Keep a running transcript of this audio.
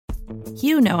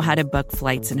You know how to book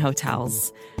flights and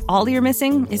hotels. All you're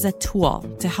missing is a tool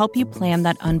to help you plan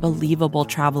that unbelievable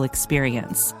travel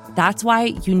experience. That's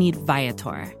why you need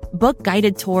Viator. Book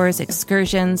guided tours,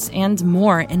 excursions, and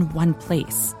more in one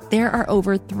place. There are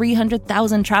over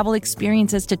 300,000 travel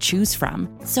experiences to choose from,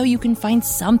 so you can find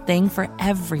something for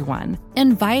everyone.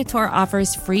 And Viator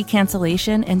offers free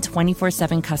cancellation and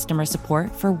 24/7 customer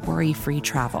support for worry-free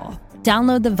travel.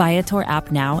 Download the Viator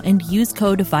app now and use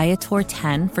code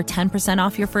Viator10 for 10%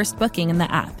 off your first booking in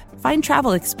the app. Find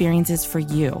travel experiences for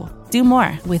you. Do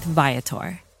more with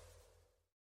Viator.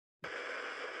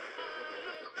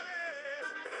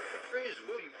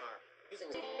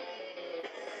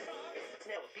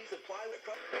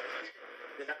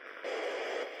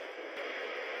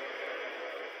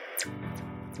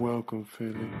 Welcome,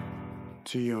 Philly,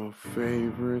 to your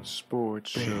favorite sports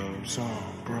show, Babes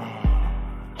on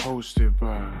Broad, hosted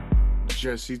by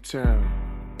Jesse Town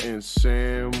and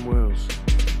Sam Wilson.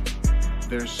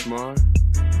 They're smart,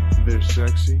 they're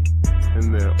sexy,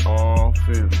 and they're all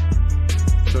Philly.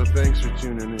 So thanks for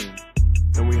tuning in,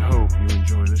 and we hope you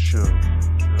enjoy the show.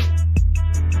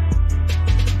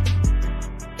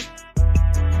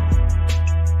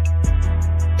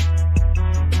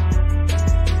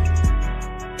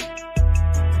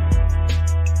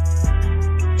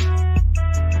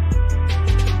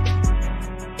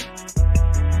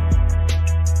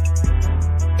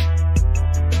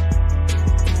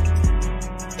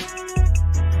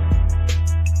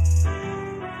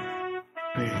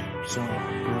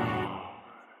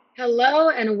 Hello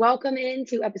and welcome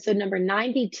into episode number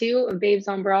 92 of Babes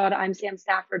on Broad. I'm Sam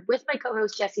Stafford with my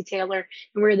co-host Jesse Taylor,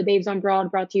 and we're the Babes on Broad,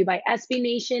 brought to you by SB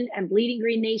Nation and Bleeding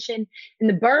Green Nation. And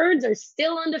the Birds are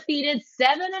still undefeated,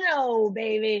 7-0,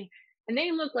 baby. And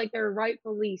they look like they're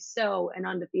rightfully so an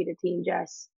undefeated team,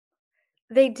 Jess.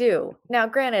 They do. Now,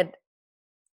 granted,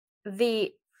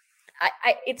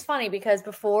 it's funny because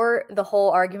before the whole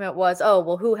argument was, oh,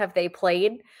 well, who have they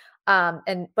played?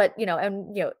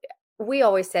 We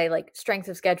always say, like, strength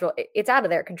of schedule, it's out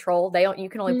of their control. You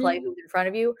can only play who's in front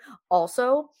of you.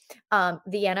 Also, the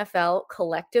NFL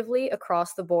collectively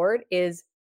across the board is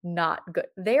not good.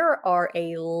 There are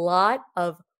a lot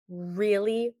of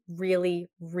really, really,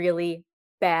 really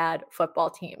bad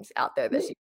football teams out there this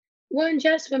year. Well, and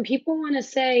Jess, when people want to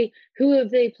say, who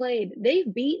have they played?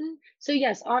 They've beaten. So,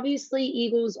 yes, obviously,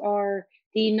 Eagles are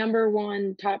the number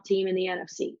one top team in the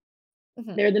NFC.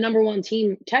 Mm-hmm. They're the number one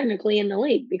team technically in the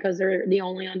league because they're the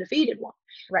only undefeated one.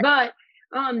 Right. But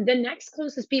the next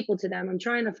closest people to them, I'm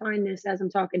trying to find this as I'm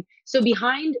talking. So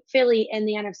behind Philly and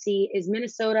the NFC is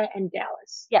Minnesota and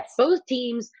Dallas. Yes. Both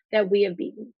teams that we have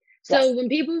beaten. So when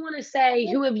people want to say,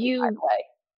 who have you?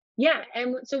 Yeah.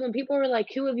 And so when people are like,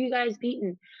 who have you guys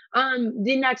beaten?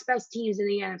 The next best teams in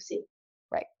the NFC.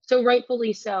 Right. So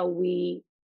rightfully so,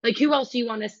 who else do you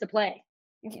want us to play?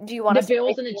 Do you want the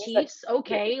Bills and the Chiefs?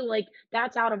 Okay, like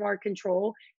that's out of our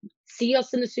control. See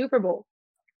us in the Super Bowl.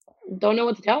 Don't know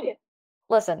what to tell you.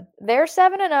 Listen, they're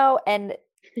 7-0, and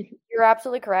you're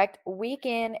absolutely correct. Week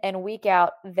in and week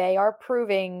out, they are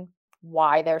proving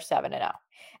why they're 7-0.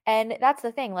 And that's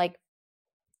the thing, like,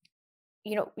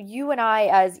 you and I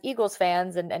as Eagles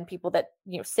fans and people that,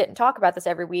 sit and talk about this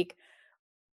every week,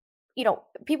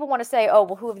 people want to say, oh,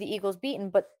 well, who have the Eagles beaten?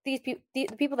 But the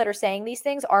people that are saying these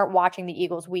things aren't watching the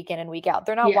Eagles week in and week out.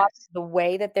 They're not watching the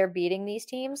way that they're beating these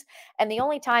teams. And the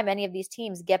only time any of these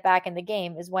teams get back in the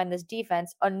game is when this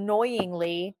defense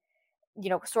annoyingly,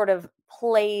 sort of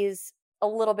plays a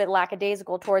little bit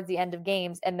lackadaisical towards the end of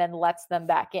games and then lets them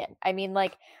back in. I mean,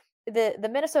 like the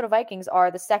Minnesota Vikings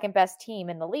are the second best team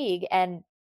in the league, and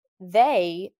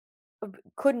they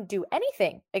couldn't do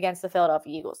anything against the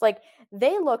Philadelphia Eagles. Like,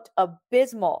 they looked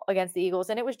abysmal against the Eagles,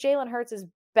 and it was Jalen Hurts'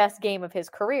 best game of his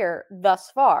career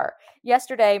thus far.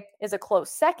 Yesterday is a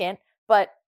close second, but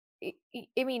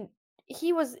I mean,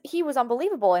 he was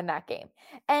unbelievable in that game.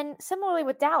 And similarly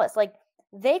with Dallas, like,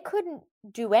 they couldn't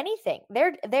do anything.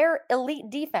 Their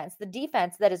elite defense, the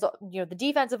defense that is, the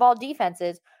defense of all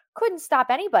defenses, couldn't stop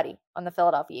anybody on the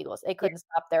Philadelphia Eagles. They couldn't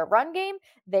stop their run game.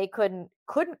 They couldn't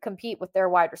compete with their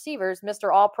wide receivers.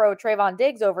 Mr. All-Pro Trayvon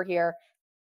Diggs over here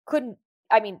couldn't.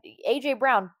 I mean, A.J.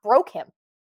 Brown broke him.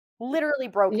 Literally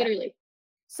broke him.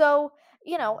 So,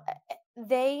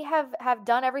 they have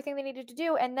done everything they needed to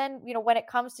do. And then, when it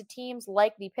comes to teams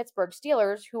like the Pittsburgh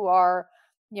Steelers, who are,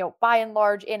 by and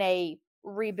large in a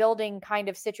rebuilding kind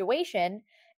of situation,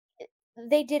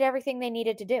 they did everything they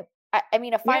needed to do. I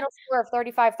mean, a final score of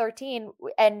 35-13,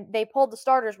 and they pulled the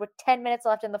starters with 10 minutes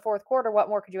left in the fourth quarter. What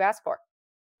more could you ask for?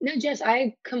 No, Jess,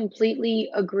 I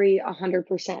completely agree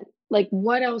 100%. Like,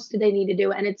 what else do they need to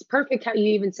do? And it's perfect how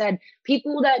you even said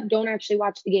people that don't actually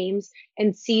watch the games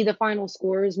and see the final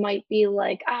scores might be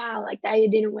like, like they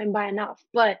didn't win by enough.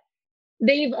 But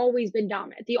they've always been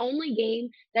dominant. The only game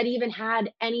that even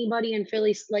had anybody in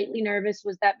Philly slightly nervous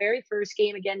was that very first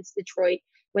game against Detroit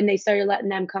when they started letting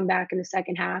them come back in the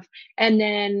second half. And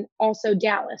then also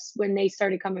Dallas when they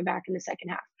started coming back in the second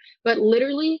half. But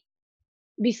literally,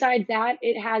 besides that,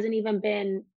 it hasn't even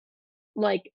been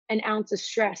like an ounce of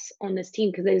stress on this team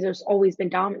because they've just always been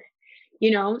dominant,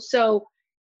 So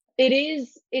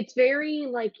it's very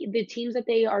like the teams that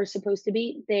they are supposed to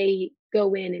beat, they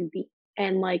go in and beat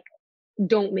and like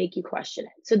don't make you question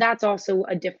it. So that's also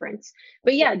a difference.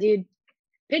 But yeah, dude,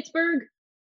 Pittsburgh,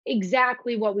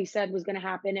 exactly what we said was going to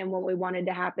happen and what we wanted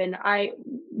to happen.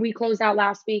 We closed out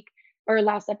last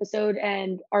episode,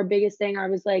 and our biggest thing, I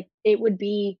was like,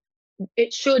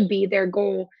 it should be their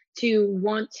goal to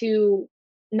want to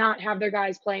not have their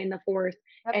guys play in the fourth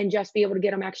and just be able to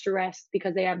get them extra rest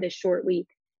because they have this short week.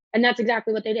 And that's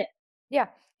exactly what they did. Yeah,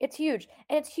 it's huge.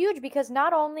 And it's huge because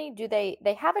not only do they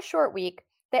have a short week,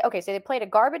 so they played a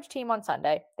garbage team on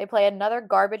Sunday. They play another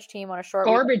garbage team on a short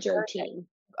week. Team.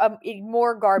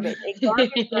 More garbage. A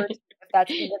garbage team, if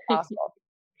that's even possible.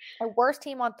 A worse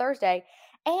team on Thursday.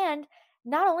 And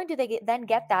not only do they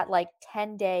get that like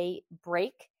 10-day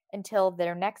break until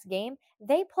their next game,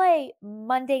 they play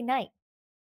Monday night,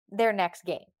 their next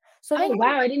game. So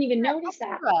wow, I didn't even notice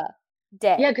that.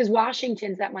 Day. Yeah, because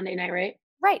Washington's that Monday night, right?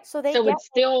 Right. So it's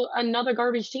still another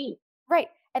garbage team. Right.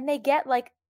 And they get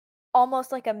like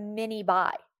almost like a mini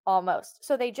bye almost.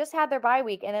 So they just had their bye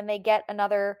week and then they get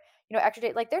another, extra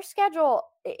day. Like their schedule,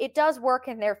 it does work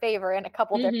in their favor in a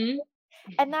couple different ways.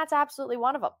 And that's absolutely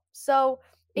one of them. So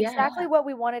exactly what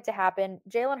we wanted to happen.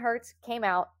 Jalen Hurts came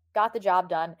out, got the job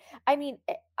done. I mean,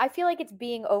 I feel like it's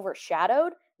being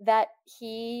overshadowed that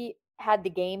he had the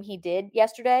game he did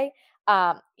yesterday.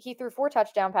 He threw 4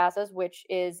 touchdown passes, which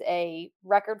is a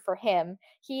record for him.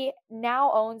 He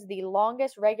now owns the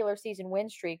longest regular season win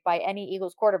streak by any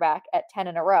Eagles quarterback at 10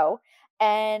 in a row.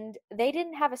 And they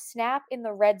didn't have a snap in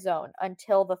the red zone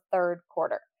until the third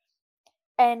quarter.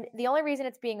 And the only reason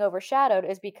it's being overshadowed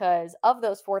is because of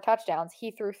those 4 touchdowns,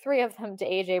 he threw 3 of them to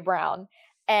A.J. Brown.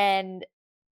 And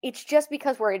it's just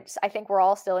because I think we're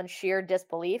all still in sheer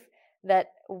disbelief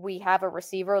that we have a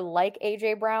receiver like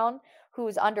A.J. Brown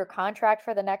who's under contract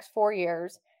for the next 4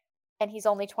 years, and he's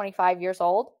only 25 years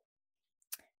old.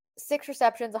 6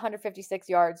 receptions, 156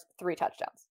 yards, 3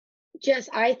 touchdowns. Jess,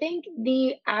 I think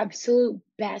the absolute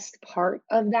best part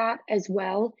of that as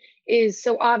well is,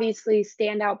 so obviously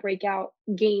standout breakout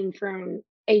game from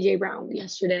A.J. Brown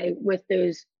yesterday with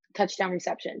those touchdown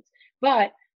receptions.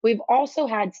 But we've also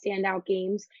had standout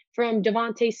games from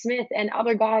Devontae Smith and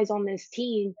other guys on this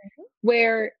team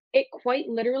where it quite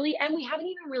literally, and we haven't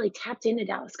even really tapped into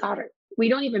Dallas Goedert. We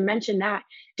don't even mention that.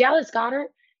 Dallas Goedert,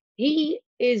 he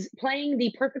is playing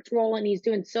the perfect role and he's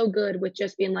doing so good with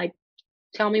just being like,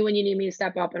 tell me when you need me to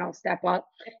step up and I'll step up.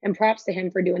 And props to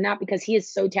him for doing that because he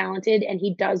is so talented and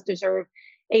he does deserve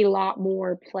a lot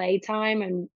more play time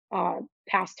and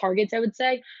pass targets, I would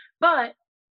say. But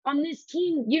on this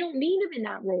team, you don't need him in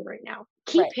that role right now.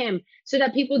 Keep him so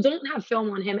that people don't have film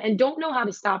on him and don't know how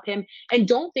to stop him and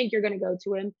don't think you're going to go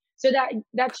to him. So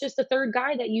that's just the third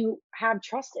guy that you have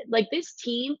trusted. Like this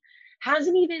team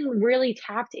hasn't even really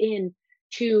tapped in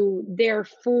to their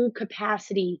full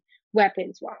capacity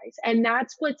weapons wise. And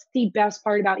that's what's the best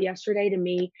part about yesterday to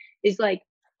me is like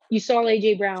you saw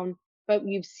A.J. Brown, but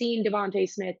you've seen Devontae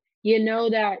Smith. You know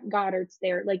that Goddard's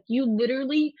there. Like you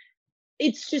literally,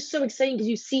 it's just so exciting because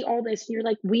you see all this and you're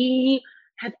like, we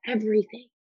have everything.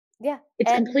 Yeah.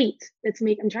 It's complete.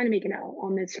 I'm trying to make it out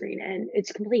on this screen and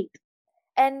it's complete.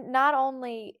 And not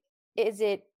only is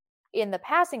it in the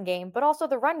passing game, but also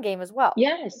the run game as well.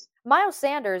 Yes. Miles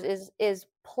Sanders is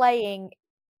playing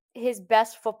his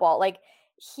best football. Like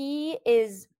he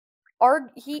is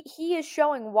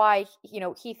showing why,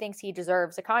 he thinks he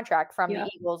deserves a contract from the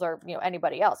Eagles or,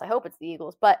 anybody else. I hope it's the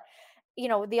Eagles, but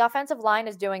the offensive line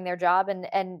is doing their job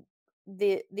and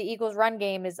the Eagles run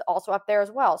game is also up there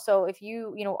as well. So if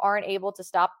you aren't able to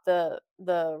stop the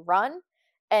run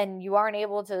and you aren't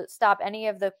able to stop any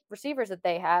of the receivers that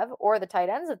they have or the tight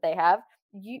ends that they have,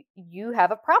 you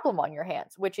have a problem on your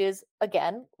hands, which is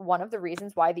again one of the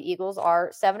reasons why the Eagles are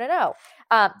 7-0.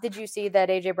 Did you see that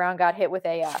A.J. Brown got hit with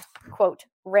a quote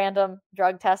random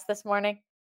drug test this morning?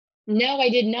 No, I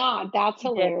did not. That's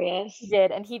hilarious. He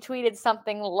did, and he tweeted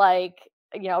something like,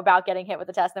 about getting hit with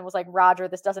the test, and was like, "Roger,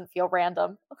 this doesn't feel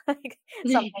random." Like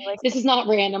something like this is not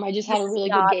random. I just had a really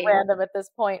good game. Random at this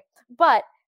point, but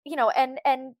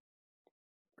and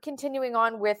continuing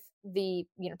on with the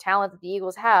talent that the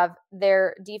Eagles have,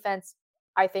 their defense,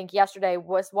 I think yesterday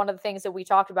was one of the things that we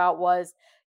talked about was,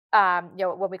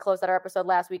 when we closed out our episode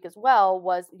last week as well,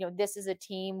 was, this is a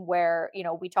team where,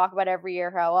 we talk about every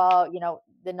year how,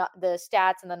 the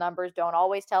stats and the numbers don't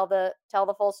always tell the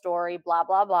full story, blah,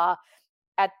 blah, blah.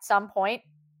 At some point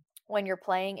when you're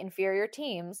playing inferior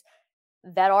teams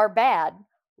that are bad,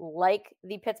 like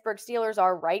the Pittsburgh Steelers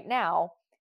are right now,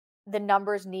 the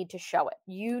numbers need to show it.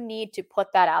 You need to put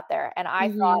that out there. And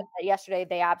I thought that yesterday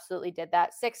they absolutely did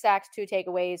that. 6 sacks, 2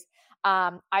 takeaways.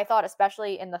 I thought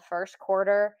especially in the first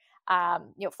quarter,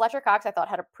 Fletcher Cox, I thought,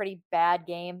 had a pretty bad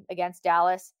game against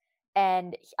Dallas.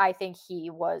 And I think he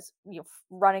was,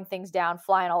 running things down,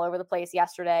 flying all over the place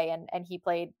yesterday. And he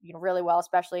played, really well,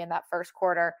 especially in that first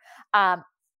quarter.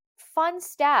 Fun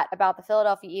stat about the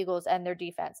Philadelphia Eagles and their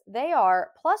defense. They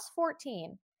are plus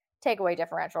 14 takeaway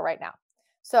differential right now.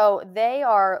 So they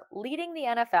are leading the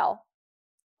NFL,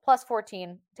 plus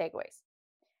 14 takeaways.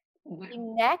 Wow. The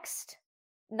next,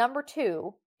 number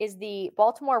 2, is the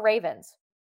Baltimore Ravens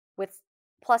with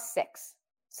plus 6.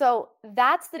 So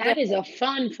that is a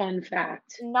fun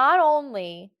fact. Not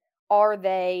only are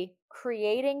they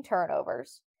creating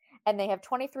turnovers, and they have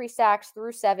 23 sacks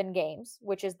through 7 games,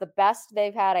 which is the best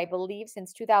they've had, I believe,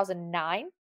 since 2009.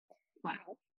 Wow.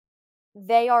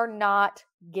 They are not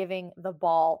giving the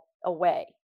ball away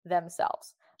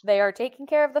themselves. They are taking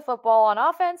care of the football on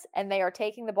offense, and they are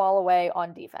taking the ball away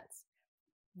on defense.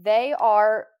 They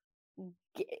are,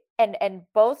 and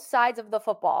both sides of the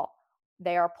football,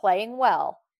 they are playing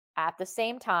well at the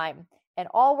same time and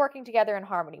all working together in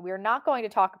harmony. We are not going to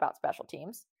talk about special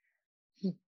teams,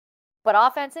 but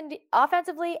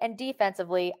offensively and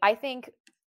defensively, I think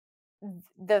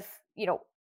the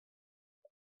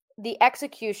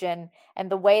execution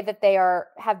and the way that they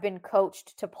have been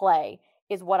coached to play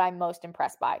is what I'm most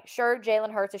impressed by. Sure,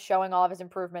 Jalen Hurts is showing all of his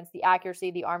improvements, the accuracy,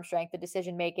 the arm strength, the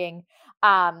decision making.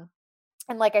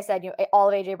 And like I said, all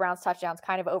of A.J. Brown's touchdowns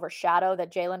kind of overshadow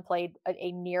that Jalen played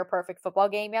a near perfect football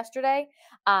game yesterday.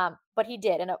 But he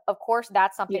did. And of course,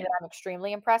 that's something that I'm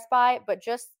extremely impressed by. But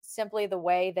just simply the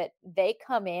way that they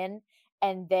come in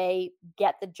and they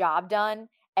get the job done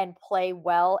and play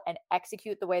well and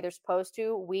execute the way they're supposed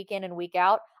to week in and week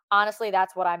out. Honestly,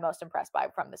 that's what I'm most impressed by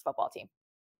from this football team.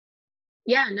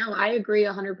 Yeah, no, I agree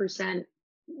 100%.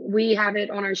 We have it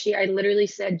on our sheet. I literally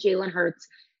said Jalen Hurts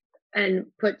and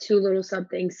put 2 little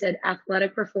somethings, said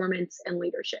athletic performance and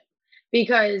leadership,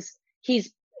 because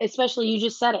he's, especially, you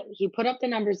just said it, he put up the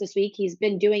numbers this week. He's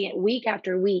been doing it week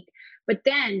after week, but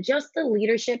then just the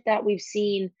leadership that we've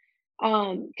seen,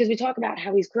 because we talk about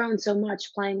how he's grown so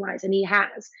much playing wise, and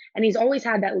he's always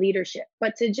had that leadership,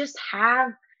 but to just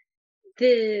have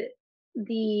the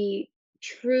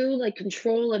true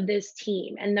control of this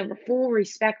team and the full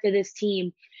respect of this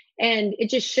team. And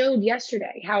it just showed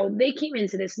yesterday how they came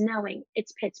into this knowing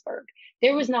it's Pittsburgh.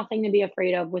 There was nothing to be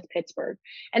afraid of with Pittsburgh.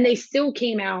 And they still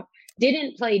came out,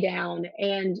 didn't play down,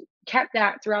 and kept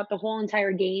that throughout the whole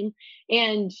entire game.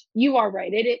 And you are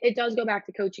right. It does go back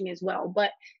to coaching as well.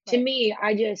 But to me,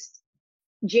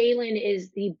 Jalen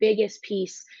is the biggest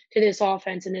piece to this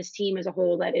offense and this team as a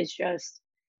whole that is just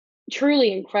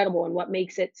truly incredible and what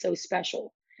makes it so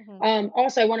special.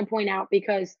 Also, I want to point out,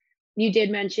 because you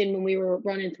did mention when we were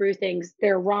running through things,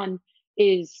 their run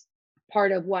is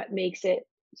part of what makes it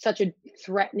such a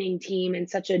threatening team and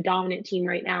such a dominant team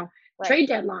right now. Right. Trade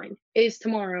deadline is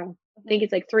tomorrow. I think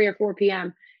it's 3 or 4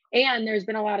 p.m. And there's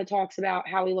been a lot of talks about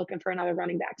how we're looking for another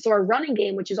running back. So our running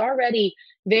game, which is already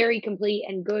very complete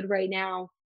and good right now,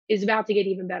 is about to get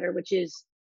even better, which is,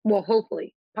 well,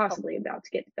 hopefully, possibly about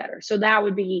to get better. So that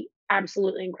would be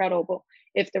absolutely incredible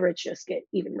if the rich just get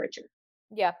even richer.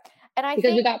 Yeah. And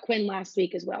because we got Quinn last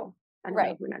week as well. I don't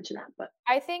know if we mentioned that, but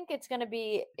I think it's going to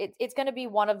be, it's going to be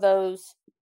one of those,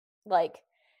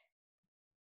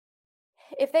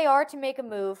 if they are to make a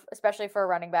move, especially for a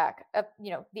running back,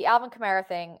 the Alvin Kamara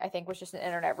thing, I think, was just an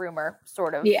internet rumor,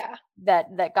 sort of,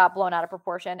 that got blown out of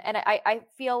proportion. And I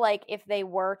feel like if they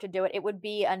were to do it, it would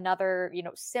be another,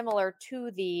 similar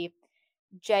to the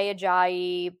Jay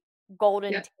Ajayi,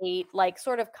 Golden Tate,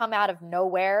 sort of come out of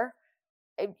nowhere.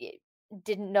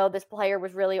 Didn't know this player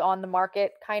was really on the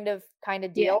market kind of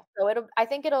deal. So I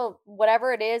think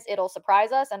whatever it is, it'll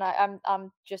surprise us. And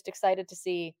I'm just excited to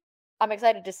see. I'm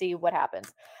excited to see what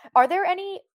happens. Are there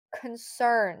any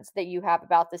concerns that you have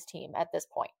about this team at this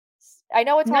point? I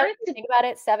know it's hard to think about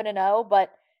it, 7-0,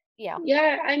 but yeah.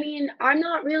 Yeah, I mean, I'm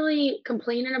not really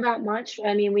complaining about much.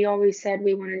 I mean, we always said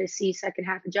we wanted to see second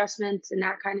half adjustments and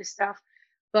that kind of stuff,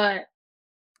 but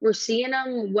we're seeing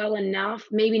them well enough,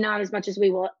 maybe not as much as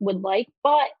we would like,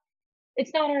 but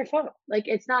it's not our fault. Like,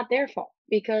 it's not their fault,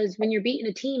 because when you're beating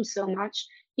a team so much,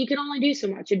 you can only do so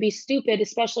much. It'd be stupid,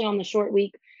 especially on the short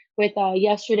week with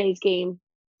yesterday's game,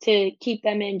 to keep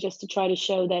them in just to try to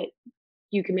show that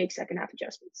you can make second half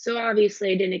adjustments. So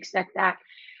obviously I didn't expect that.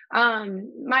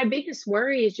 My biggest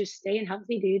worry is just staying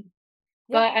healthy, dude.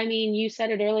 Yeah. But I mean, you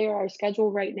said it earlier, our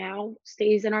schedule right now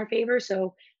stays in our favor.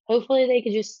 So hopefully they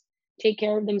could just take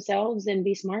care of themselves and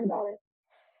be smart about it.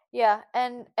 Yeah,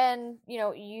 and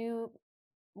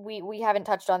we haven't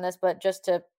touched on this, but just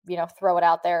to, throw it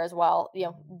out there as well,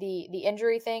 the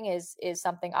injury thing is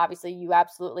something obviously you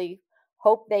absolutely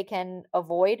hope they can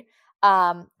avoid.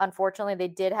 Unfortunately, they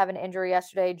did have an injury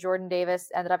yesterday. Jordan Davis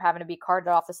ended up having to be carted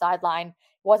off the sideline.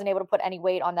 Wasn't able to put any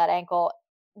weight on that ankle.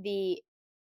 The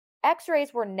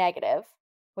X-rays were negative,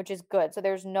 which is good. So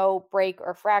there's no break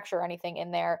or fracture or anything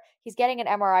in there. He's getting an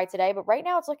MRI today, but right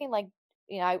now it's looking like,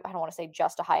 I don't want to say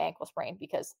just a high ankle sprain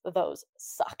because those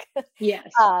suck.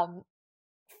 Yes.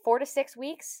 4 to 6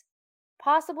 weeks,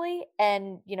 possibly.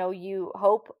 And, you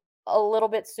hope a little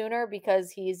bit sooner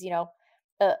because he's,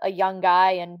 a young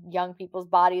guy, and young people's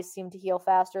bodies seem to heal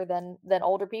faster than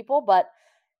older people. But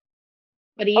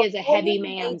he is a heavy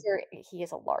man. He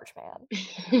is a large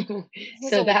man.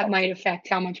 So that might affect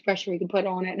how much pressure we can put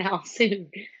on it now soon.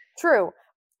 True.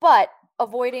 But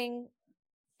avoiding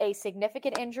a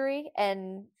significant injury,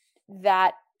 and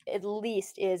that at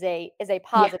least is a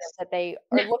positive, yes, that they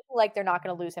are looking like they're not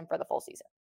going to lose him for the full season.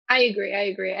 I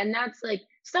agree. And that's like,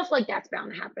 stuff like that's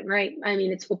bound to happen, right? I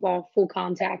mean, it's football, full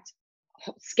contact,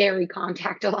 scary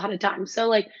contact a lot of times. So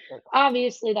like,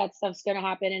 obviously that stuff's going to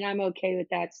happen, and I'm okay with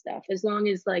that stuff, as long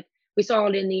as, like, we saw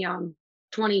it in the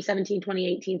 2017,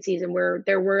 2018 season where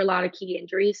there were a lot of key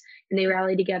injuries and they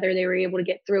rallied together. They were able to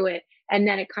get through it. And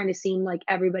then it kind of seemed like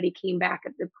everybody came back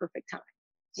at the perfect time.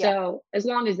 Yeah. So as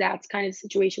long as that's kind of the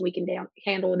situation, we can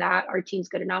handle that. Our team's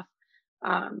good enough.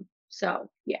 So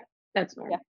yeah, that's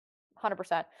normal. Yeah,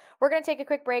 100%. We're going to take a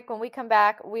quick break. When we come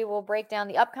back, we will break down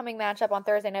the upcoming matchup on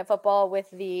Thursday Night Football with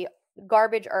the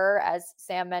as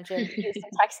Sam mentioned,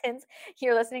 Houston Texans.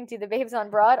 You're listening to the Babes on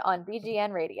Broad on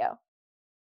BGN Radio.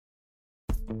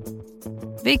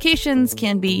 Vacations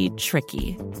can be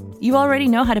tricky. You already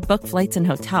know how to book flights and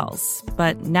hotels,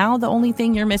 but now the only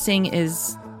thing you're missing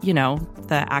is,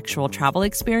 the actual travel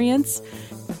experience.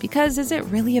 Because is it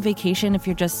really a vacation if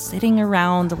you're just sitting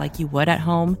around like you would at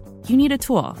home? You need a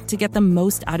tool to get the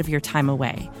most out of your time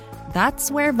away.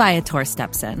 That's where Viator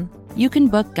steps in. You can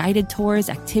book guided tours,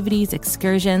 activities,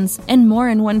 excursions, and more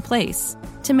in one place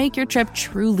to make your trip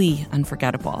truly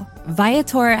unforgettable.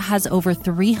 Viator has over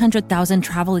 300,000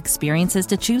 travel experiences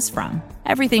to choose from.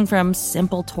 Everything from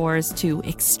simple tours to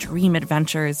extreme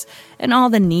adventures and all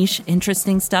the niche,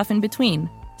 interesting stuff in between.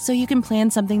 So you can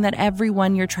plan something that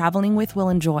everyone you're traveling with will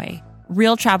enjoy.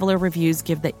 Real traveler reviews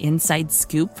give the inside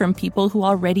scoop from people who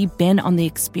already been on the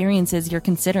experiences you're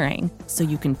considering, so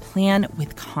you can plan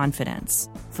with confidence.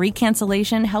 Free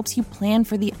cancellation helps you plan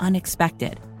for the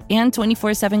unexpected. And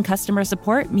 24/7 customer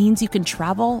support means you can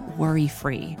travel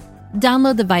worry-free.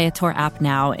 Download the Viator app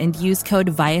now and use code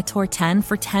Viator10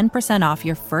 for 10% off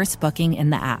your first booking in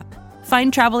the app.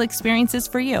 Find travel experiences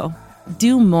for you.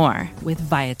 Do more with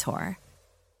Viator.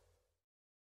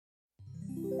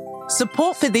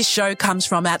 Support for this show comes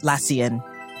from Atlassian.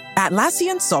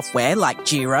 Atlassian software like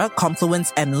Jira,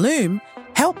 Confluence, and Loom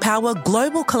help power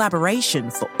global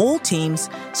collaboration for all teams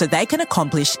so they can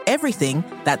accomplish everything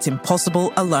that's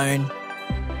impossible alone.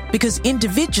 Because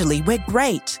individually we're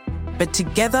great, but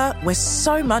together we're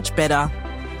so much better.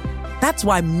 That's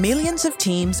why millions of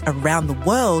teams around the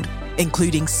world,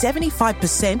 including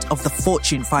 75% of the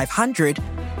Fortune 500,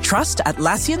 trust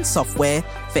Atlassian software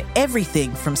for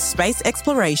everything from space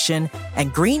exploration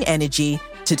and green energy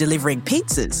to delivering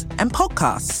pizzas and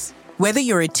podcasts. Whether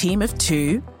you're a team of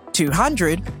 2,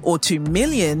 200, or 2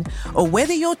 million, or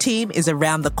whether your team is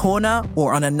around the corner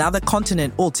or on another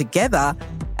continent altogether,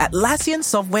 Atlassian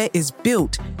software is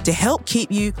built to help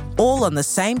keep you all on the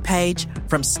same page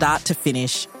from start to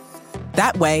finish.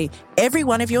 That way, every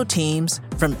one of your teams,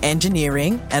 from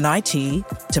engineering and IT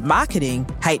to marketing,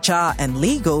 HR, and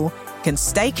legal, can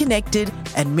stay connected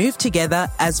and move together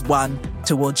as one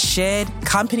towards shared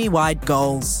company-wide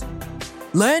goals.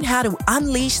 Learn how to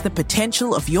unleash the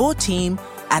potential of your team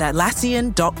at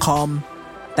Atlassian.com.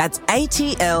 That's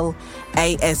Atlassian.com.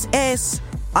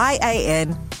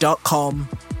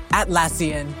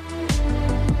 Atlassian.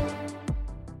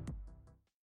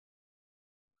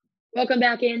 Welcome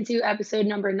back into episode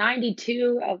number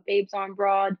 92 of Babes on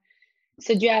Broad.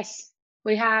 So Jess,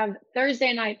 we have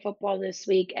Thursday night football this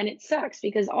week, and it sucks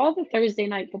because all the Thursday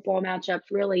night football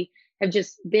matchups really have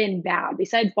just been bad.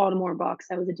 Besides Baltimore Bucks,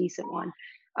 that was a decent one.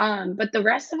 But the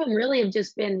rest of them really have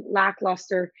just been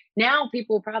lackluster. Now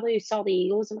people probably saw the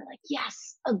Eagles and were like,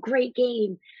 yes, a great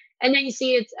game. And then you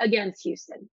see it's against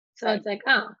Houston. So Right. it's like,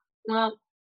 oh, well,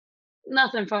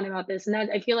 nothing fun about this. And that,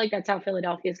 I feel like that's how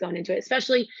Philadelphia is going into it,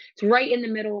 especially it's right in the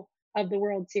middle of the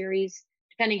World Series,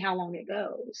 depending how long it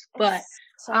goes. But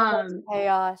It's so much um,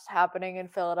 chaos happening in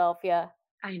Philadelphia.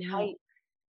 I know.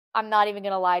 I'm not even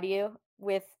gonna lie to you.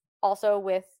 With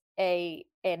an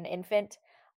infant,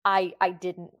 I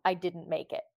didn't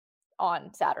make it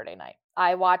on Saturday night.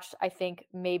 I watched, I think,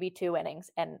 maybe 2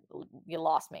 innings, and you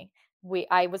lost me.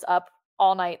 I was up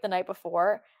all night the night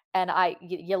before, and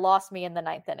you lost me in the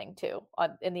 9th inning too,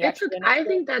 in the extra innings I game.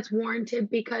 think that's warranted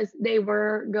because they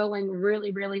were going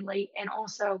really, really late, and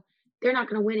also they're not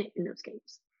going to win it in those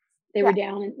games. They Yeah, were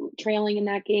down and trailing in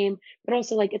that game, but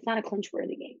also like it's not a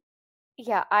clinch-worthy game.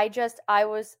 yeah. I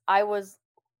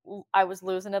was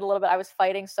losing it a little bit. I was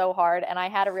fighting so hard, and I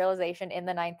had a realization in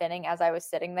the 9th inning as I was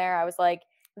sitting there. I was like,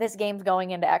 this game's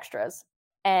going into extras,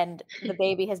 and the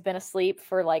baby has been asleep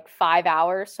for like 5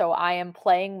 hours, so I am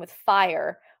playing with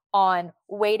fire on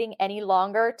waiting any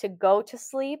longer to go to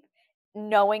sleep,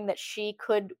 knowing that she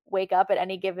could wake up at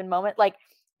any given moment. Like,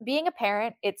 being a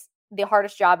parent, it's the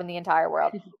hardest job in the entire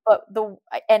world. But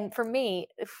and for me,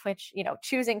 which,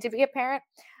 choosing to be a parent,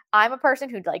 I'm a person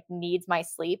who like needs my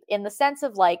sleep, in the sense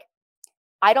of like,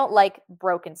 I don't like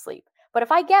broken sleep. But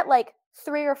if I get like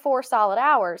 3 or 4 solid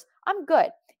hours, I'm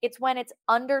good. It's when it's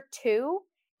under 2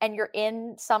 and you're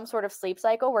in some sort of sleep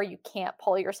cycle where you can't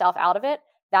pull yourself out of it.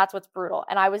 That's what's brutal.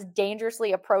 And I was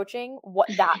dangerously approaching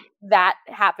that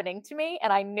happening to me,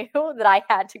 and I knew that I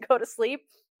had to go to sleep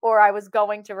or I was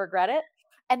going to regret it.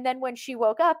 And then when she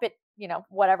woke up at,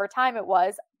 whatever time it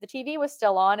was, the TV was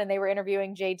still on and they were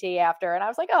interviewing JT after. And I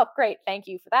was like, oh, great. Thank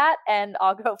you for that. And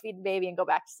I'll go feed the baby and go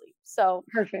back to sleep. So,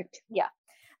 Perfect. yeah.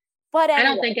 But I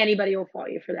don't anyway, think anybody will fault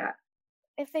you for that.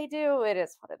 if they do, it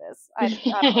is what it is.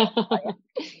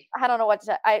 I don't know what to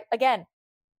say.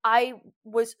 I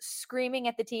was screaming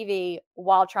at the TV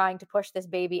while trying to push this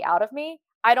baby out of me.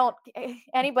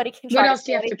 Anybody can try What to else do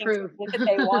say you have to anything prove? if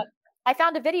they want. I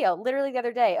found a video literally the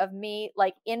other day of me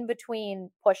like in between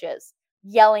pushes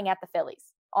yelling at the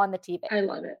Phillies on the TV. I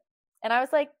love it. And I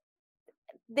was like,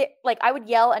 I would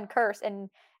yell and curse, and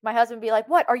my husband would be like,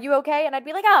 "What? Are you okay?" And I'd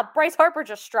be like, Bryce Harper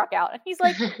just struck out." And he's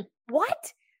like,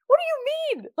 "What? What do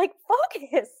you mean? Like,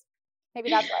 focus." Maybe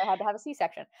that's why I had to have a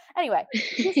C-section. Anyway,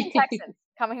 Houston Texans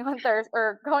coming on Thursday,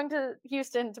 or going to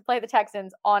Houston to play the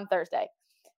Texans on Thursday.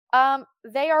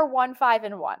 They are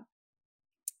 1-5-1.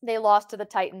 They lost to the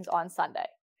Titans on Sunday.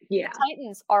 Yeah. The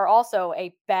Titans are also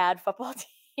a bad football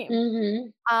team.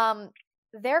 Mm-hmm.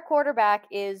 Their quarterback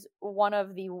is one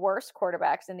of the worst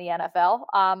quarterbacks in the NFL.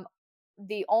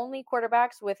 The only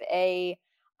quarterbacks with a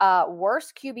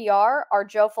worse QBR are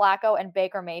Joe Flacco and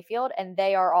Baker Mayfield, and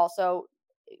they are also,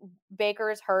 Baker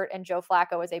is hurt and Joe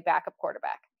Flacco is a backup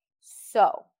quarterback.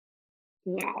 So,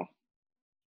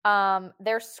 wow.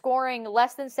 They're scoring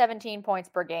less than 17 points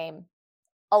per game,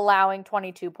 allowing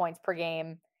 22 points per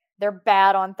game. They're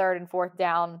bad on 3rd and 4th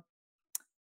down.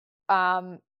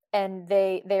 And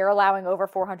they are allowing over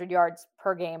 400 yards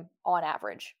per game on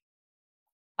average.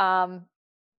 On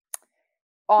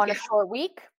a short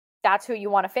week, that's who you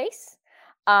want to face.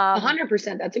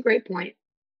 100%. That's a great point.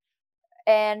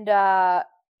 And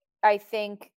I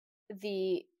think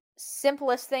the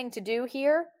simplest thing to do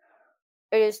here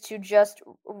is to just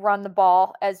run the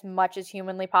ball as much as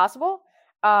humanly possible.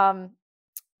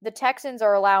 The Texans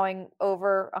are allowing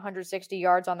over 160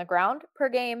 yards on the ground per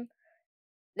game.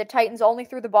 The Titans only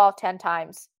threw the ball 10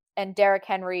 times, and Derrick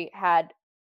Henry had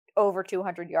over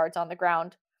 200 yards on the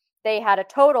ground. They had a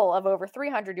total of over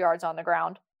 300 yards on the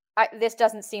ground. This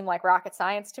doesn't seem like rocket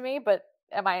science to me, but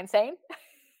am I insane?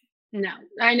 No,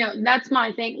 I know. That's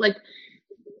my thing. Like,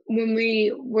 when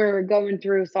we were going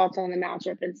through thoughts on the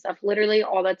matchup and stuff, literally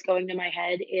all that's going to my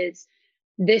head is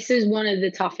this is one of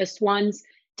the toughest ones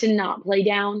to not play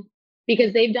down,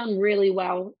 because they've done really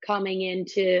well coming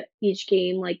into each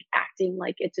game, like acting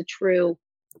like it's a true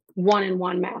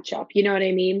 1-on-1 matchup. You know what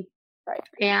I mean? Right.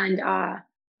 And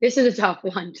this is a tough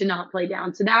one to not play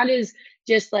down. So that is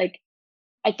just like,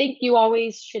 I think you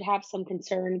always should have some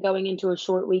concern going into a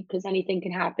short week because anything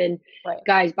can happen. Right.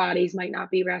 Guys' bodies might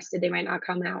not be rested. They might not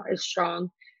come out as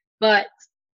strong, but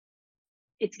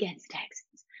it's against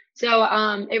Texans. So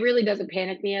it really doesn't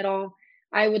panic me at all.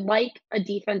 I would like a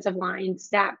defensive line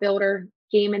stat builder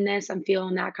game in this. I'm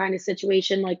feeling that kind of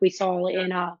situation like we saw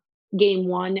in game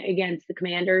 1 against the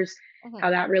Commanders, how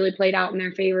that really played out in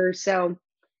their favor. So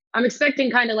I'm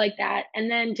expecting kind of like that. And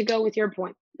then to go with your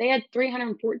point, they had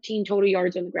 314 total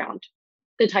yards on the ground.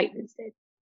 The Titans did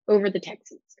over the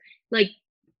Texans. Like,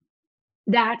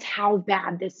 That's how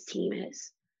bad this team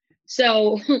is.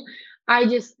 So I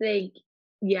just think,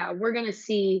 yeah, we're going to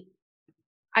see.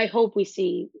 I hope we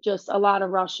see just a lot of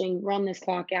rushing, run this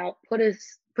clock out, put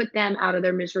them out of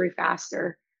their misery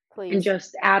faster, and Please.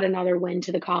 just add another win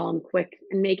to the column quick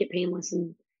and make it painless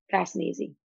and fast and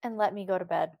easy. And let me go to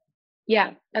bed.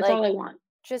 Yeah, that's all I want.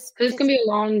 Because it's going to be a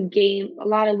long game, a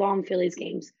lot of long Phillies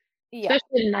games. Yeah.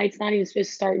 Especially tonight's not even supposed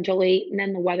to start until 8, and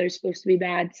then the weather's supposed to be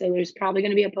bad, so there's probably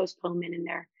going to be a postponement in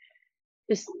there.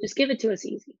 Just give it to us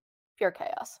easy. Pure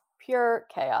chaos.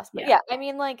 But yeah, I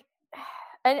mean, like,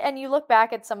 and you look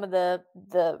back at some of the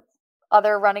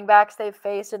other running backs they've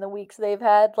faced in the weeks they've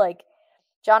had, like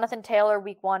Jonathan Taylor,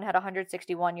 week 1 had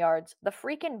 161 yards. The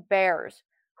freaking Bears,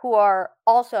 who are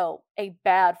also a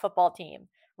bad football team,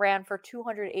 ran for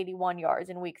 281 yards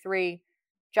in week 3.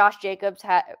 Josh Jacobs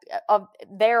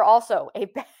they're also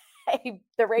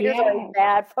the Raiders are a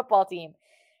bad football team,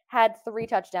 had 3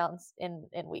 touchdowns in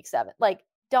week 7. Like,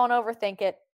 don't overthink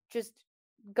it. Just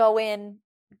go in,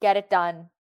 get it done.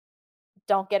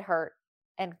 Don't get hurt.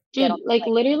 And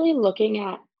literally looking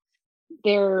at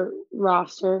their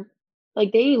roster,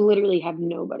 like they literally have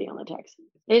nobody on the Texans.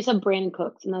 They just have Brandon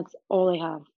Cooks, and that's all they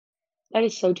have. That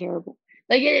is so terrible.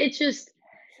 Like it's just,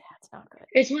 it's not good.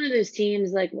 It's one of those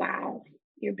teams like, wow,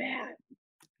 you're bad.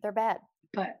 They're bad.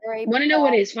 But want to know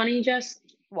what is funny, Jess?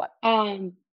 What?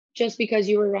 Just because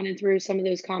you were running through some of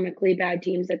those comically bad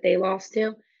teams that they lost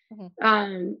to.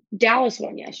 Mm-hmm. Dallas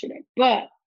won yesterday, but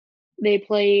they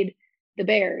played the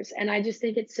Bears, and I just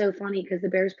think it's so funny because the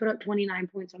Bears put up 29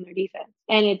 points on their defense,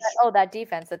 and it's that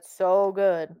defense, that's so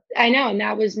good. I know, and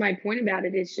that was my point about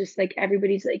it. It's just like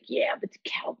everybody's like, yeah, but the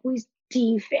Cowboys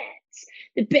defense,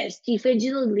 the best defense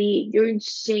in the league, you're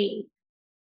insane.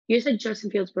 You said Justin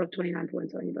Fields put up 29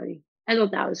 points on anybody. I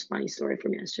thought that was a funny story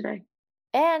from yesterday.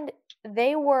 And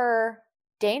they were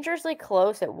dangerously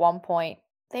close at one point.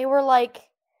 They were like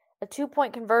a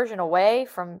 2-point conversion away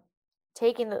from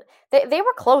taking they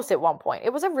were close at one point.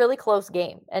 It was a really close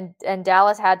game, and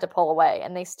Dallas had to pull away,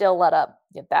 and they still let up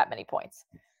that many points.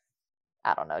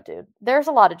 I don't know, dude. There's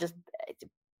a lot of just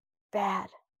bad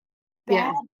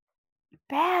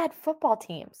football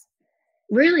teams.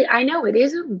 Really, I know it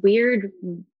is a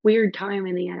weird time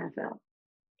in the NFL.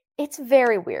 It's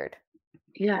very weird.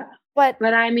 Yeah. But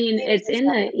I mean, it's in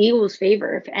the Eagles'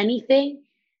 favor. If anything,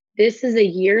 this is a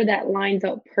year that lines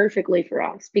up perfectly for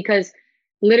us because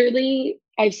literally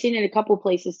I've seen it a couple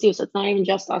places too. So it's not even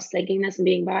just us thinking this and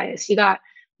being biased. You got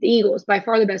the Eagles, by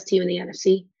far the best team in the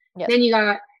NFC. Yes. Then you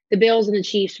got the Bills and the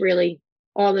Chiefs, really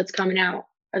all that's coming out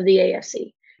of the AFC.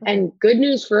 Mm-hmm. And good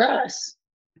news for us,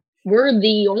 we're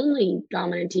the only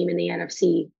dominant team in the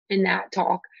NFC in that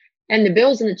talk. And the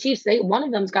Bills and the Chiefs, one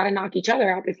of them's got to knock each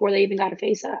other out before they even got to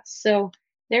face us. So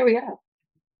there we go.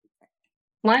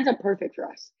 Lines up perfect for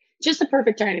us. Just the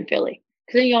perfect time in Philly.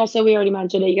 Because then we already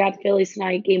mentioned it, you got the Phillies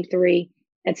tonight, game 3.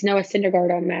 That's Noah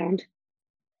Syndergaard on the mound.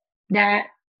 That,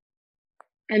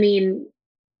 I mean,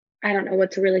 I don't know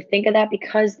what to really think of that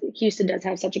because Houston does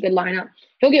have such a good lineup.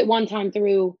 He'll get one time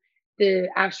through the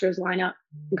Astros lineup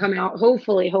and come out.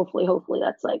 Hopefully,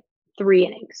 that's like 3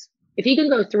 innings. If he can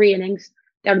go 3 innings,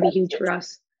 that would be huge for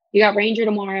us. You got Ranger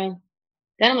tomorrow.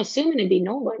 Then I'm assuming it'd be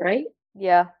Nola, right?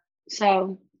 Yeah.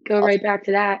 So go right back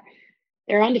to that.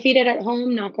 They're undefeated at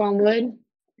home, knock on wood.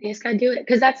 They just got to do it.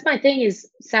 Because that's my thing is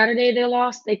Saturday they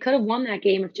lost. They could have won that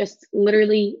game if just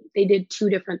literally they did 2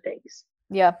 different things.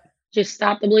 Yeah. Just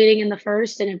stop the bleeding in the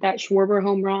first. And if that Schwarber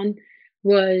home run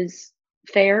was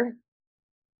fair,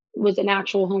 was an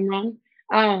actual home run,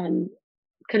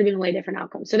 could have been a way different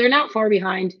outcome. So they're not far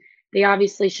behind. They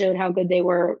obviously showed how good they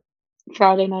were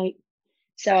Friday night.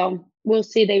 So we'll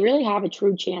see. They really have a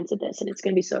true chance at this, and it's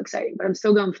going to be so exciting. But I'm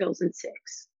still going Phils in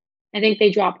 6. I think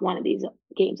they dropped one of these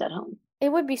games at home. It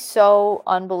would be so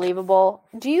unbelievable.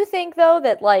 Do you think, though,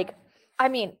 that, like, I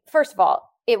mean, first of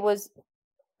all, it was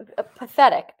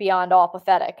pathetic, beyond all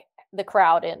pathetic, the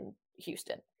crowd in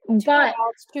Houston. But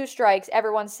 2 strikes,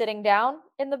 everyone's sitting down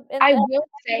I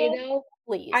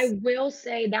will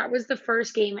say that was the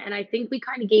first game, and I think we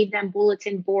kind of gave them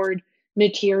bulletin board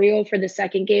material for the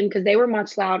second game because they were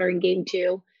much louder in game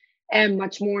 2 and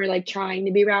much more like trying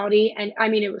to be rowdy. And I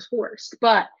mean, it was forced,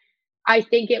 but I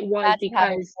think it was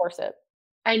because force it.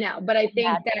 I know, but I think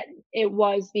that it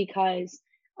was because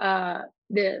all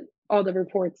the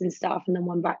reports and stuff, and the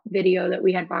one video that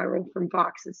we had viral from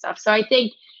Fox and stuff. So I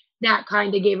think that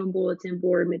kind of gave them bulletin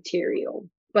board material.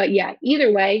 But yeah,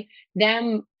 either way,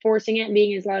 them forcing it and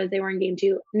being as loud as they were in game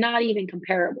 2, not even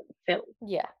comparable to Philly.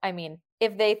 Yeah, I mean,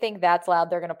 if they think that's loud,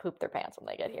 they're going to poop their pants when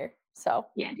they get here. So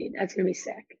yeah, dude, that's going to be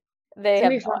sick.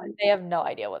 They have no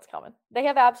idea what's coming. They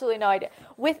have absolutely no idea.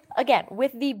 With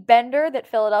the bender that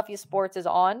Philadelphia sports is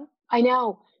on. I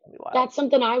know. That's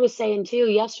something I was saying too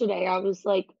yesterday. I was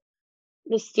like,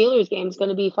 the Steelers game is going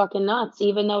to be fucking nuts,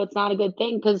 even though it's not a good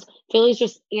thing because Philly's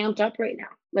just amped up right now.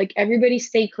 Like, everybody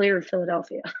stay clear of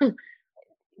Philadelphia.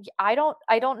 I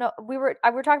don't know. We were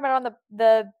talking about it on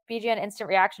the BGN Instant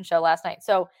Reaction show last night.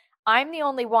 So I'm the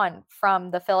only one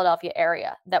from the Philadelphia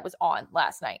area that was on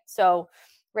last night. So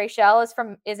Rachel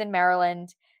is in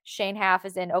Maryland, Shane Half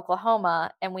is in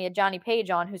Oklahoma, and we had Johnny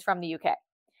Page on, who's from the UK.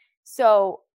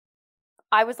 So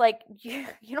I was like, you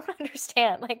don't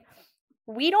understand. Like,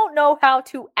 we don't know how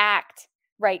to act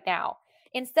right now.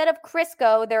 Instead of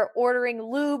Crisco, they're ordering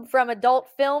lube from adult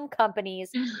film companies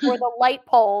for the light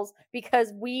poles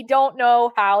because we don't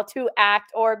know how to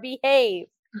act or behave.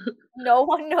 No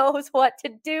one knows what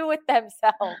to do with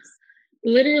themselves.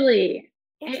 Literally.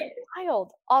 It's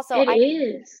wild. Also, I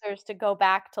need Sixers to go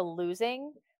back to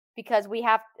losing because we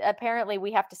have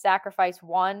to sacrifice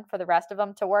one for the rest of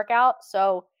them to work out.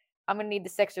 So I'm going to need the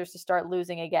Sixers to start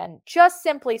losing again, just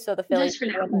simply so the Phillies. Just for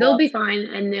now. They'll be fine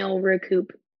and they'll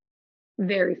recoup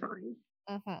very fine.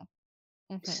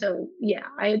 Mm-hmm. Mm-hmm. So, yeah,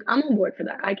 I'm on board for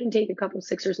that. I can take a couple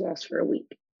Sixers loss for a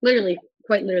week.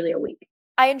 Quite literally a week.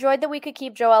 I enjoyed that we could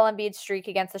keep Joel Embiid's streak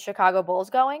against the Chicago Bulls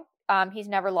going. He's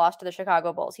never lost to the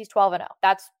Chicago Bulls. He's 12-0.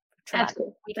 That's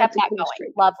cool. We kept that going.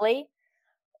 Streak. Lovely.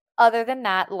 Other than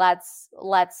that, let's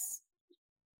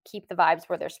keep the vibes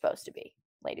where they're supposed to be,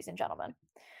 ladies and gentlemen.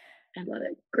 I love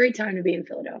it. Great time to be in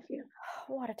Philadelphia.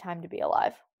 What a time to be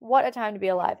alive. What a time to be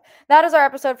alive. That is our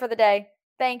episode for the day.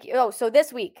 Thank you. Oh, so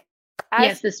this week.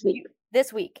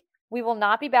 This week. We will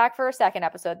not be back for a second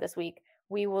episode this week.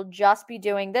 We will just be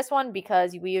doing this one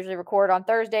because we usually record on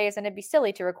Thursdays, and it'd be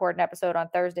silly to record an episode on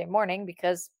Thursday morning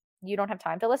because you don't have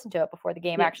time to listen to it before the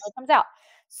game actually comes out.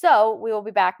 So we will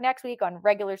be back next week on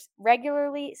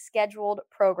regularly scheduled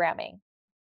programming.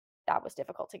 That was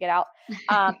difficult to get out,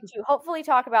 to hopefully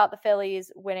talk about the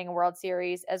Phillies winning a World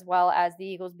Series as well as the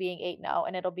Eagles being 8-0.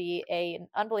 And it'll be an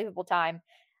unbelievable time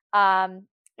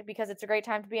because it's a great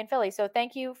time to be in Philly. So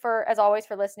thank you as always,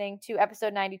 for listening to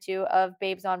episode 92 of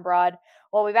Babes on Broad.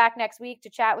 We'll be back next week to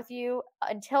chat with you.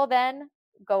 Until then,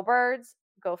 go Birds,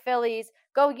 go Phillies,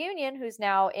 go Union, who's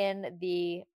now in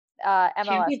the MLS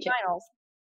finals.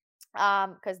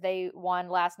 Because they won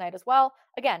last night as well.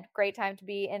 Again, great time to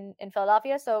be in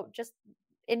Philadelphia. So just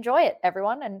enjoy it,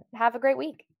 everyone, and have a great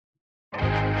week.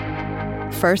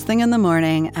 First thing in the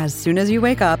morning, as soon as you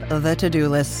wake up, the to-do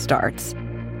list starts.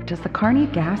 Does the car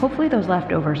need gas? Hopefully those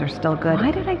leftovers are still good.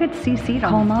 Why did I get CC'd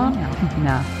on Mom?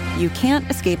 No. You can't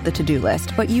escape the to-do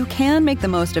list, but you can make the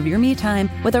most of your me time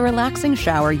with a relaxing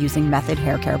shower using Method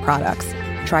Hair Care products.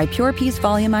 Try Pure Peace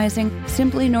Volumizing,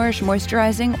 Simply Nourish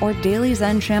Moisturizing, or Daily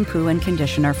Zen Shampoo and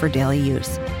Conditioner for daily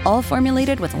use. All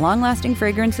formulated with long-lasting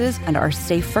fragrances and are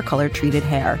safe for color-treated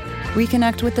hair.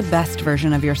 Reconnect with the best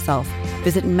version of yourself.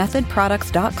 Visit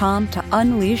methodproducts.com to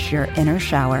unleash your inner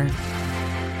shower.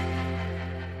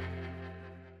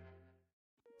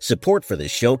 Support for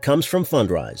this show comes from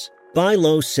Fundrise. Buy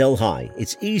low, sell high.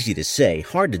 It's easy to say,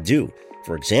 hard to do.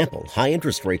 For example, high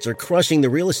interest rates are crushing the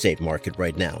real estate market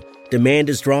right now. Demand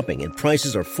is dropping and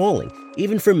prices are falling,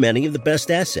 even for many of the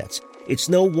best assets. It's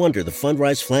no wonder the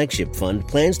Fundrise Flagship Fund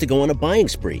plans to go on a buying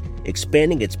spree,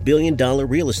 expanding its billion-dollar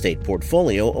real estate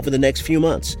portfolio over the next few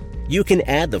months. You can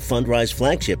add the Fundrise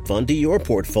Flagship Fund to your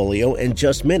portfolio in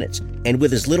just minutes, and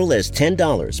with as little as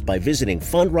 $10 by visiting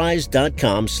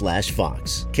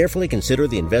fundrise.com/Fox. Carefully consider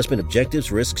the investment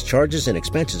objectives, risks, charges, and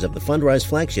expenses of the Fundrise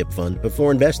Flagship Fund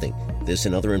before investing. This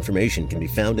and other information can be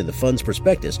found in the fund's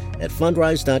prospectus at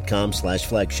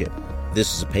fundrise.com/flagship.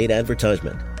 This is a paid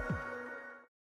advertisement.